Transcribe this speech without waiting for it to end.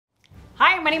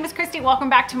my name is Christy. Welcome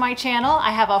back to my channel.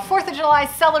 I have a 4th of July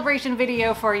celebration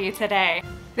video for you today.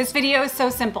 This video is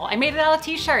so simple. I made it out of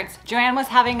t-shirts. Joanne was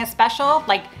having a special,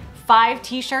 like 5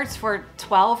 t-shirts for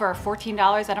 $12 or $14,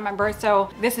 I don't remember. So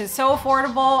this is so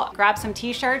affordable. Grab some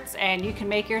t-shirts and you can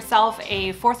make yourself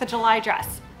a 4th of July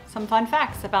dress. Some fun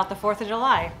facts about the 4th of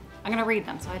July. I'm gonna read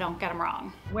them so I don't get them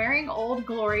wrong. Wearing Old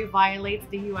Glory violates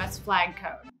the US flag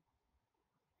code.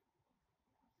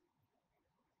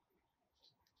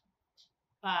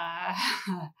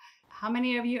 How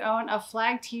many of you own a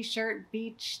flag t-shirt,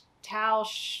 beach towel,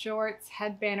 shorts,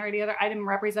 headband, or any other item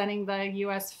representing the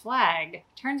US flag?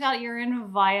 Turns out you're in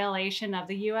violation of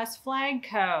the US flag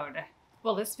code.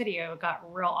 Well, this video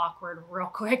got real awkward real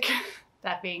quick.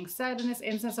 That being said, in this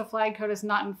instance, a flag code is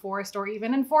not enforced or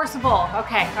even enforceable.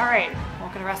 Okay, all right,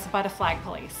 won't get arrested by the flag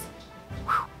police.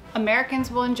 Whew.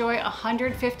 Americans will enjoy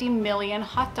 150 million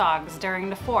hot dogs during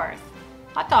the 4th.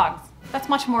 Hot dogs, that's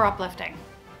much more uplifting.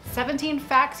 17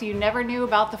 facts you never knew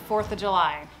about the 4th of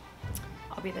July.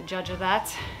 I'll be the judge of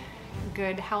that.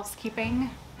 Good housekeeping.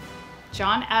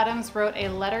 John Adams wrote a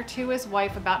letter to his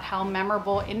wife about how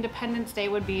memorable Independence Day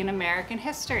would be in American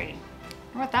history.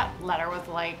 I wonder what that letter was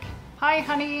like. Hi,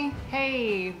 honey.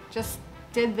 Hey, just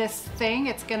did this thing.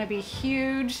 It's gonna be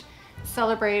huge.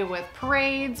 Celebrated with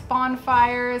parades,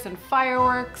 bonfires, and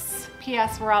fireworks.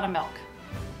 P.S. We're out of milk.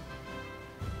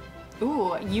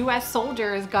 Ooh, US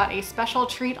soldiers got a special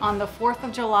treat on the 4th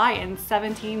of July in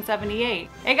 1778.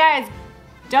 Hey guys,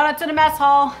 donuts in a mess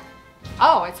hall.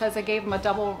 Oh, it says it gave them a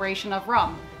double ration of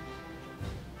rum.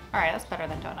 All right, that's better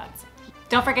than donuts.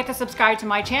 Don't forget to subscribe to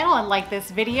my channel and like this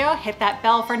video. Hit that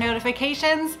bell for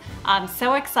notifications. I'm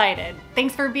so excited.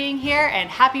 Thanks for being here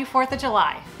and happy 4th of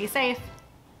July. Be safe.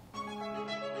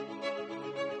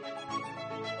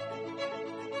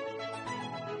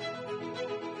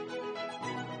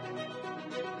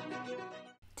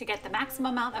 To get the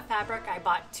maximum amount of fabric, I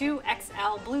bought 2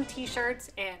 XL blue t-shirts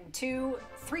and 2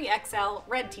 3XL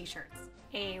red t-shirts.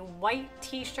 A white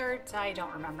t-shirt, I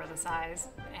don't remember the size,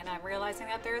 and I'm realizing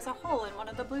that there's a hole in one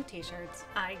of the blue t-shirts.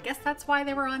 I guess that's why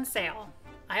they were on sale.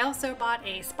 I also bought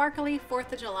a sparkly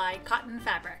 4th of July cotton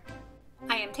fabric.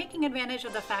 I am taking advantage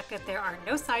of the fact that there are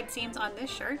no side seams on this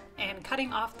shirt and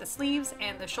cutting off the sleeves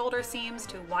and the shoulder seams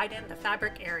to widen the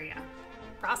fabric area.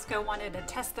 Roscoe wanted to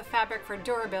test the fabric for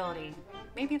durability.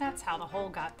 Maybe that's how the hole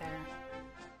got there.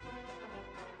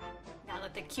 Now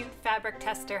that the cute fabric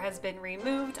tester has been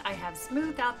removed, I have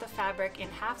smoothed out the fabric in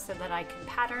half so that I can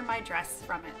pattern my dress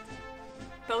from it.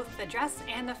 Both the dress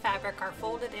and the fabric are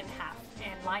folded in half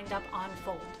and lined up on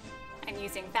fold. I'm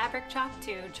using fabric chalk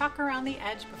to chalk around the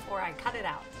edge before I cut it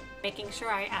out, making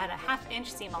sure I add a 1/2 inch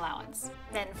seam allowance.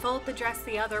 Then fold the dress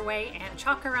the other way and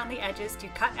chalk around the edges to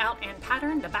cut out and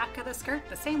pattern the back of the skirt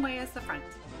the same way as the front.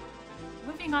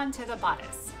 Moving on to the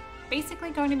bodice. Basically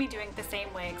going to be doing it the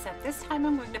same way, except this time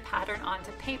I'm going to pattern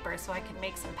onto paper so I can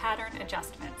make some pattern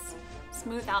adjustments.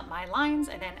 Smooth out my lines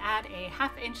and then add a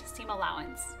 1/2 inch seam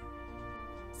allowance.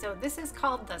 So this is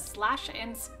called the slash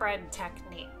and spread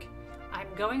technique.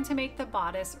 I'm going to make the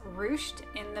bodice ruched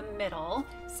in the middle,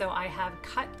 so I have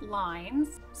cut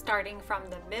lines starting from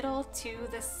the middle to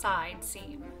the side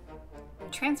seam. I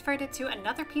transferred it to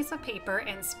another piece of paper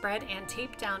and spread and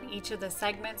taped down each of the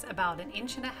segments about 1.5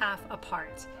 inches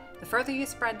apart. The further you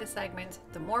spread the segment,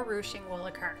 the more ruching will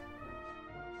occur.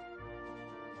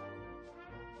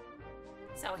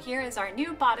 So here is our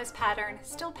new bodice pattern,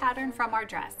 still patterned from our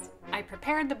dress. I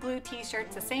prepared the blue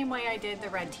t-shirts the same way I did the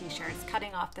red t-shirts,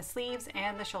 cutting off the sleeves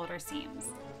and the shoulder seams.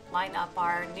 Line up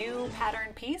our new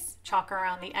pattern piece, chalk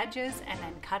around the edges, and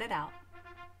then cut it out.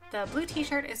 The blue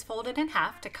t-shirt is folded in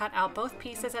half to cut out both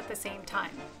pieces at the same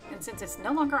time. And since it's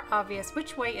no longer obvious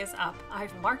which way is up,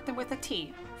 I've marked them with a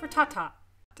T for top.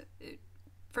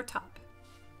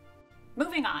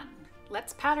 Moving on,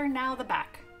 let's pattern now the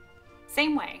back.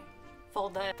 Same way.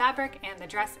 Fold the fabric and the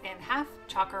dress in half,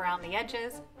 chalk around the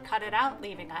edges, cut it out,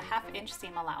 leaving a 1/2 inch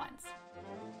seam allowance.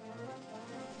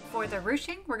 For the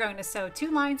ruching, we're going to sew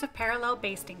 2 lines of parallel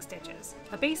basting stitches.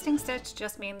 A basting stitch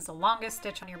just means the longest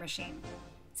stitch on your machine.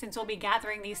 Since we'll be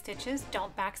gathering these stitches,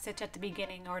 don't backstitch at the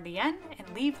beginning or the end and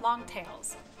leave long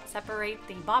tails. Separate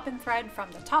the bobbin thread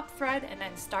from the top thread and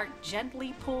then start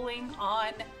gently pulling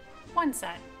on one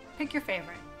set. Pick your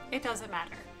favorite. It doesn't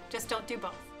matter. Just don't do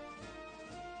both.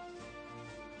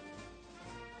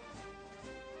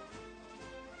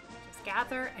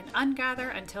 Gather and ungather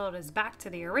until it is back to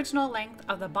the original length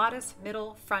of the bodice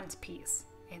middle front piece.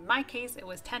 In my case, it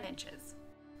was 10 inches.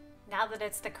 Now that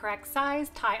it's the correct size,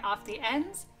 tie off the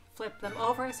ends, flip them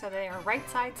over so they are right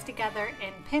sides together,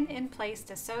 and pin in place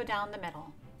to sew down the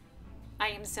middle. I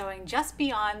am sewing just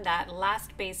beyond that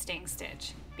last basting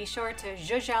stitch. Be sure to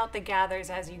zhuzh out the gathers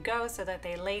as you go so that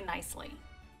they lay nicely.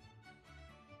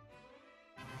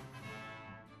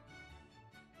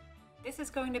 This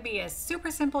is going to be a super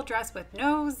simple dress with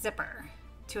no zipper.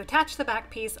 To attach the back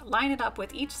piece, line it up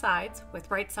with each sides,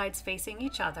 with right sides facing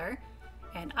each other,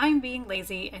 and I'm being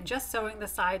lazy and just sewing the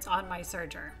sides on my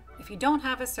serger. If you don't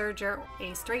have a serger,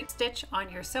 a straight stitch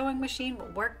on your sewing machine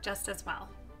will work just as well.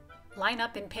 Line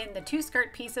up and pin the two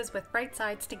skirt pieces with right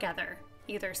sides together.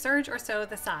 Either serge or sew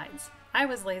the sides. I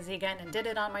was lazy again and did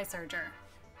it on my serger.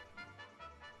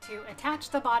 To attach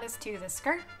the bodice to the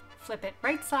skirt, flip it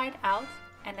right side out,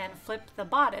 and then flip the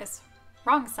bodice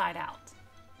wrong side out.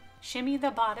 Shimmy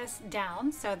the bodice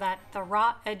down so that the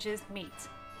raw edges meet.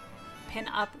 Pin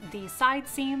up the side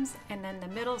seams and then the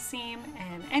middle seam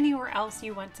and anywhere else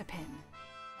you want to pin.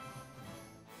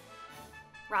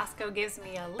 Roscoe gives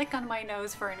me a lick on my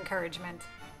nose for encouragement.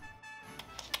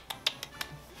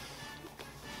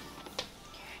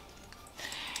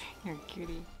 You're a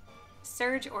cutie.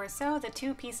 Serge or sew the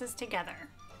two pieces together.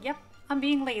 Yep, I'm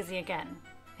being lazy again,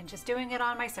 and just doing it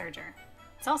on my serger.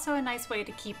 It's also a nice way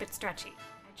to keep it stretchy.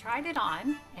 I tried it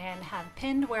on and have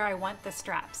pinned where I want the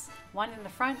straps, one in the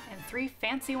front and 3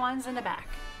 fancy ones in the back.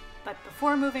 But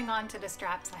before moving on to the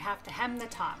straps, I have to hem the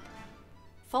top.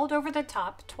 Fold over the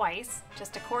top twice,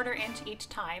 just 1/4 inch each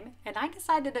time, and I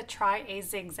decided to try a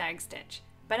zigzag stitch,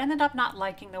 but ended up not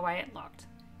liking the way it looked.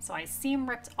 So I seam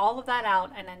ripped all of that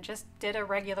out and then just did a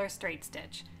regular straight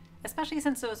stitch, especially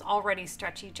since it was already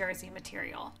stretchy jersey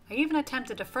material. I even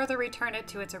attempted to further return it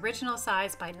to its original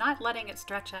size by not letting it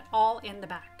stretch at all in the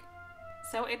back.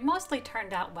 So it mostly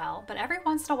turned out well, but every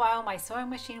once in a while my sewing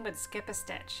machine would skip a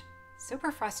stitch.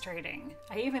 Super frustrating.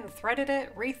 I even threaded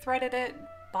it, rethreaded it,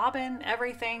 bobbin,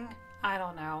 everything. I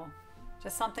don't know.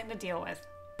 Just something to deal with,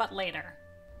 but later.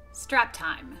 Strap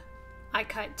time. I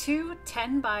cut 2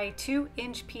 10 by 2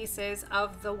 inch pieces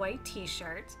of the white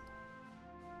t-shirt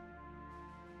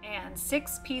and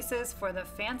 6 pieces for the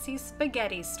fancy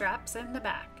spaghetti straps in the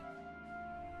back.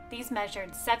 These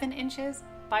measured 7 inches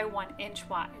by 1 inch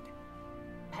wide.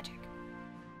 Magic.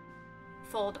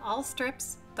 Fold all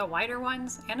strips, the wider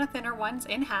ones and the thinner ones,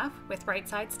 in half with right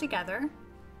sides together.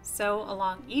 Sew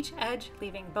along each edge,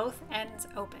 leaving both ends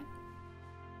open.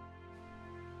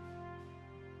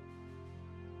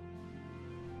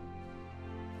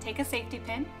 Take a safety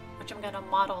pin, which I'm going to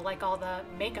model like all the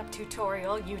makeup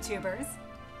tutorial YouTubers,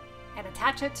 and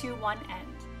attach it to one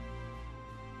end.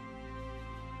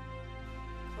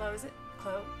 Close it,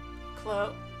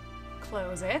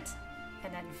 close it,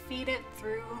 and then feed it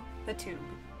through the tube.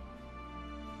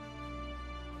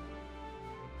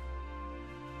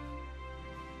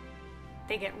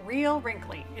 They get real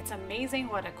wrinkly. It's amazing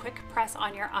what a quick press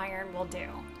on your iron will do.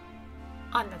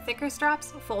 On the thicker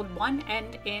straps, fold one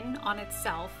end in on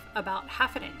itself about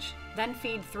 1/2 inch. Then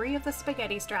feed 3 of the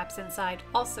spaghetti straps inside,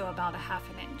 also about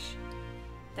 1/2 inch.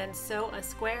 Then sew a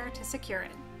square to secure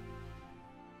it.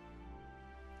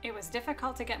 It was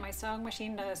difficult to get my sewing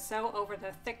machine to sew over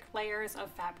the thick layers of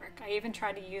fabric. I even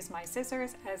tried to use my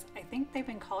scissors, as I think they've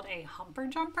been called a humper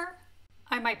jumper.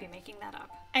 I might be making that up.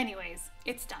 Anyways,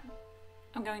 it's done.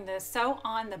 I'm going to sew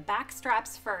on the back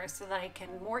straps first so that I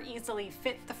can more easily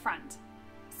fit the front.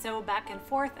 Sew back and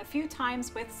forth a few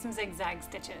times with some zigzag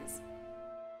stitches.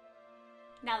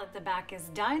 Now that the back is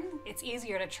done, it's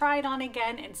easier to try it on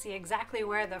again and see exactly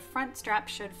where the front strap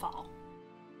should fall.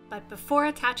 But before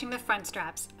attaching the front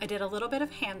straps, I did a little bit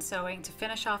of hand sewing to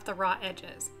finish off the raw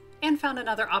edges, and found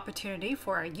another opportunity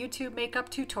for a YouTube makeup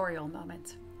tutorial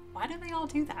moment. Why do they all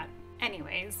do that?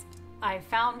 Anyways, I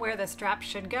found where the strap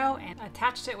should go and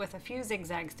attached it with a few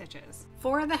zigzag stitches.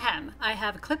 For the hem, I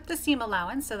have clipped the seam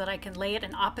allowance so that I can lay it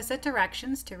in opposite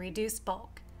directions to reduce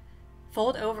bulk.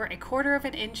 Fold over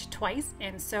 1/4 inch twice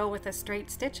and sew with a straight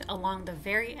stitch along the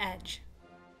very edge.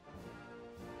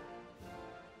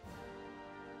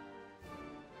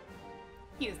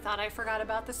 You thought I forgot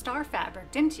about the star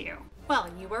fabric, didn't you?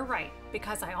 Well, you were right,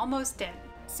 because I almost did.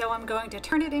 So I'm going to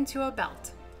turn it into a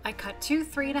belt. I cut 2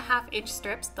 3.5 inch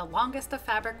strips, the longest the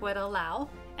fabric would allow,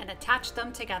 and attach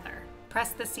them together.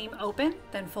 Press the seam open,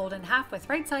 then fold in half with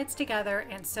right sides together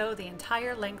and sew the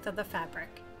entire length of the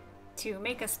fabric. To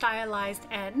make a stylized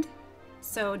end,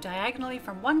 sew diagonally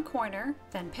from one corner,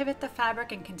 then pivot the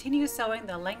fabric and continue sewing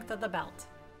the length of the belt.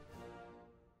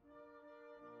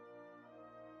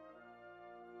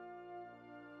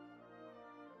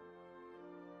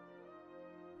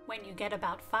 When you get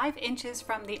about 5 inches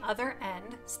from the other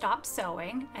end, stop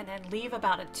sewing and then leave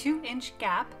about a 2 inch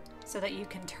gap so that you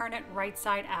can turn it right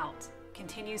side out.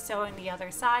 Continue sewing the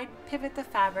other side, pivot the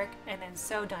fabric, and then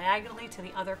sew diagonally to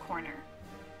the other corner.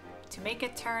 To make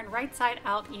it turn right side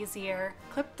out easier,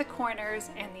 clip the corners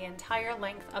and the entire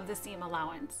length of the seam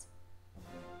allowance.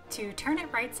 To turn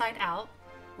it right side out,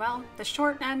 well, the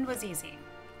short end was easy.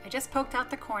 I just poked out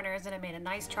the corners and it made a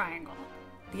nice triangle.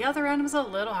 The other end was a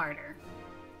little harder.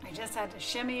 I just had to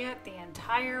shimmy it the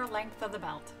entire length of the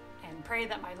belt and pray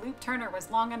that my loop turner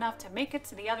was long enough to make it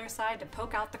to the other side to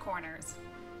poke out the corners.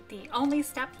 The only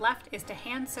step left is to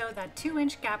hand sew that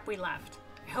 2-inch gap we left.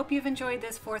 I hope you've enjoyed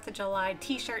this 4th of July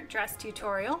t-shirt dress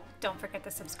tutorial. Don't forget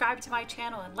to subscribe to my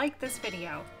channel and like this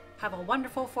video. Have a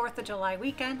wonderful 4th of July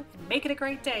weekend and make it a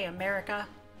great day, America!